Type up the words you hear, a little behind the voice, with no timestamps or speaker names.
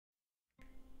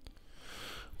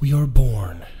We are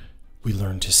born. We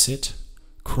learn to sit,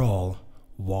 crawl,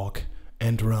 walk,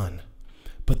 and run.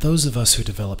 But those of us who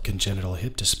develop congenital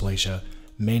hip dysplasia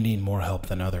may need more help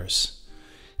than others.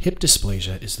 Hip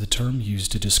dysplasia is the term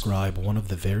used to describe one of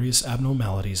the various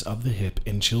abnormalities of the hip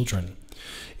in children.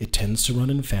 It tends to run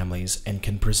in families and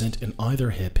can present in either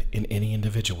hip in any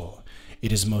individual.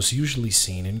 It is most usually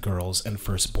seen in girls and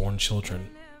firstborn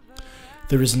children.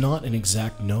 There is not an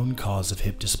exact known cause of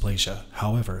hip dysplasia.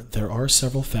 However, there are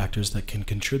several factors that can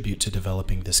contribute to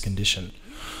developing this condition.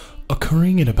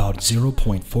 Occurring in about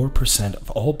 0.4%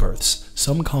 of all births,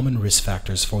 some common risk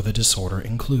factors for the disorder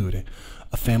include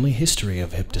a family history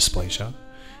of hip dysplasia,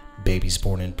 babies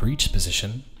born in breech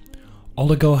position,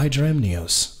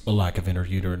 oligohydramnios, a lack of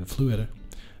intrauterine fluid,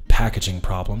 packaging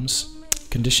problems,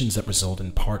 conditions that result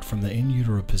in part from the in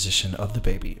utero position of the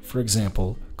baby, for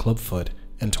example, clubfoot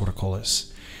and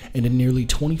torticollis. And in nearly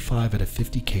 25 out of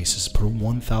 50 cases per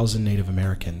 1,000 Native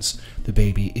Americans, the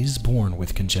baby is born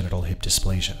with congenital hip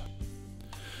dysplasia.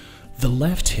 The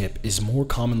left hip is more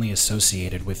commonly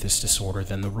associated with this disorder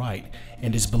than the right,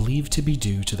 and is believed to be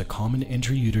due to the common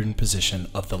intrauterine position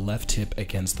of the left hip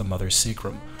against the mother's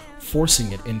sacrum,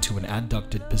 forcing it into an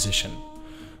adducted position.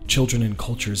 Children in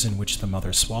cultures in which the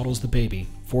mother swaddles the baby,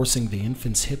 forcing the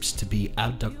infant's hips to be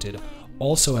abducted,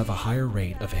 also have a higher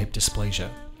rate of hip dysplasia.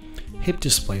 Hip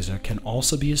dysplasia can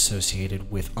also be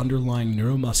associated with underlying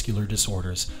neuromuscular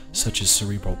disorders such as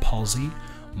cerebral palsy,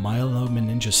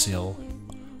 myelomeningocele,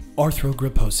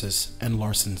 arthrogryposis, and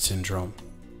Larsen syndrome.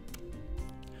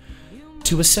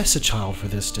 To assess a child for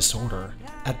this disorder,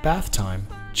 at bath time,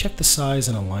 check the size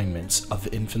and alignments of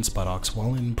the infant's buttocks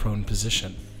while in prone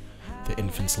position. The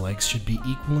infant's legs should be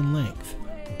equal in length.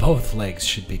 Both legs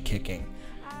should be kicking.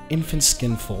 Infant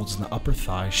skin folds in the upper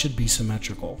thigh should be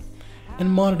symmetrical,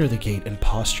 and monitor the gait and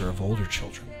posture of older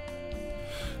children.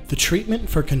 The treatment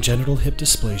for congenital hip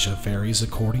dysplasia varies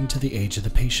according to the age of the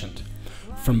patient.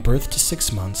 From birth to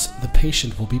 6 months, the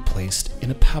patient will be placed in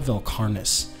a Pavel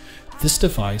harness. This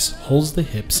device holds the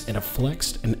hips in a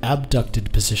flexed and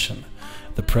abducted position.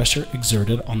 The pressure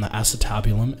exerted on the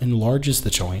acetabulum enlarges the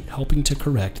joint, helping to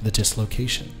correct the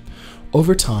dislocation.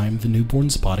 Over time, the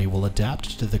newborn's body will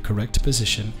adapt to the correct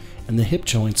position and the hip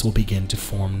joints will begin to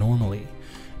form normally.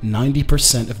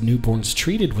 90% of newborns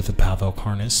treated with a Pavel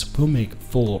harness will make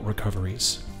full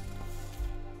recoveries.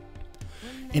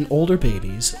 In older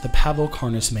babies, the Pavel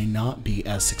harness may not be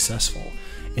as successful.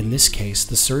 In this case,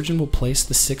 the surgeon will place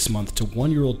the 6-month to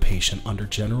 1-year-old patient under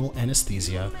general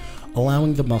anesthesia,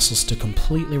 allowing the muscles to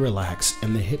completely relax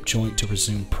and the hip joint to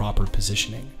resume proper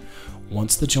positioning.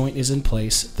 Once the joint is in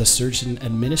place, the surgeon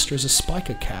administers a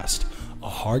spica cast, a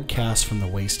hard cast from the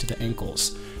waist to the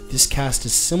ankles. This cast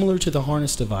is similar to the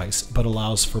harness device, but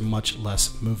allows for much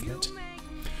less movement.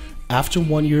 After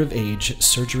 1 year of age,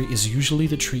 surgery is usually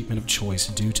the treatment of choice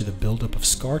due to the buildup of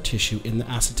scar tissue in the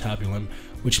acetabulum,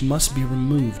 which must be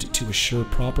removed to assure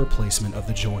proper placement of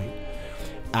the joint.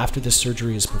 After the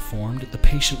surgery is performed, the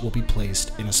patient will be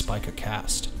placed in a spica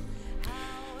cast.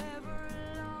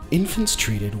 Infants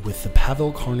treated with the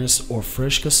Pavel harness or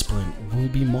Frischka splint will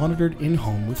be monitored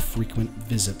in-home with frequent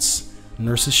visits.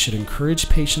 Nurses should encourage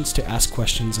patients to ask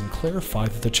questions and clarify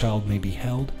that the child may be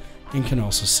held and can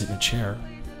also sit in a chair.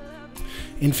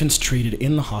 Infants treated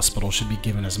in the hospital should be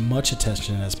given as much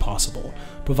attention as possible,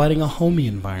 providing a homey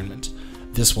environment.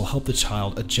 This will help the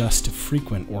child adjust to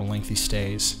frequent or lengthy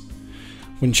stays.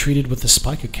 When treated with the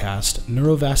spica cast,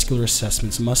 neurovascular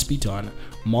assessments must be done,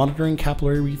 monitoring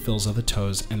capillary refills of the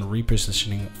toes and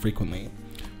repositioning frequently.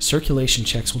 Circulation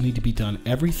checks will need to be done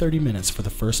every 30 minutes for the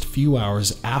first few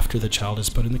hours after the child is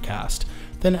put in the cast,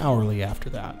 then hourly after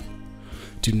that.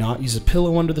 Do not use a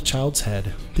pillow under the child's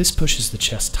head. This pushes the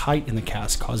chest tight in the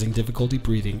cast, causing difficulty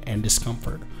breathing and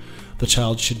discomfort. The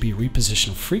child should be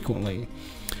repositioned frequently,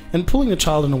 and pulling the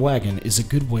child in a wagon is a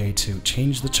good way to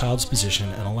change the child's position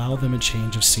and allow them a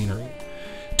change of scenery.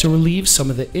 To relieve some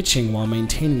of the itching while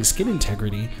maintaining skin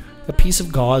integrity, a piece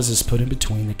of gauze is put in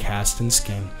between the cast and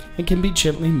skin and can be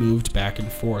gently moved back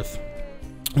and forth.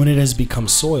 When it has become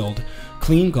soiled,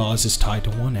 clean gauze is tied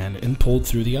to one end and pulled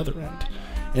through the other end.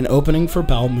 An opening for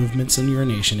bowel movements and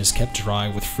urination is kept dry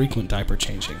with frequent diaper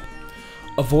changing.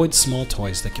 Avoid small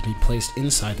toys that can be placed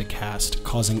inside the cast,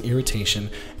 causing irritation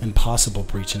and possible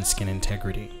breach in skin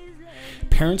integrity.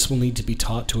 Parents will need to be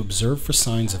taught to observe for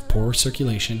signs of poor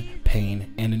circulation,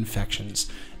 pain, and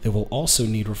infections. They will also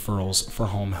need referrals for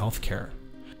home health care.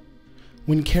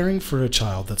 When caring for a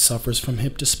child that suffers from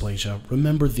hip dysplasia,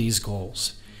 remember these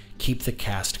goals. Keep the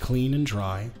cast clean and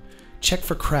dry. Check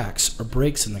for cracks or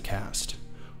breaks in the cast.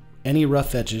 Any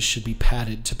rough edges should be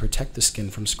patted to protect the skin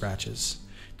from scratches.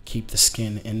 Keep the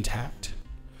skin intact.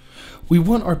 We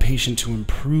want our patient to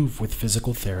improve with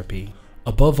physical therapy.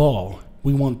 Above all,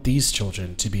 we want these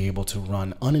children to be able to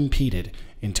run unimpeded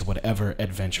into whatever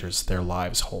adventures their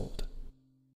lives hold.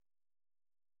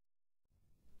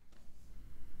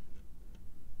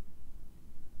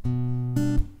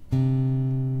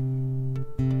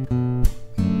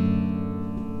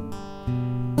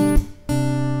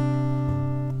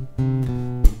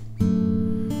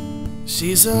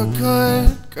 She's a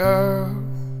good girl,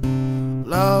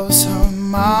 loves her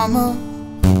mama,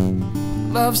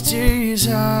 loves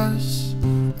Jesus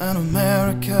and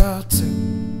America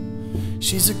too.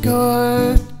 She's a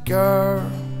good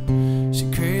girl,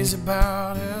 she's crazy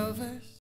about it.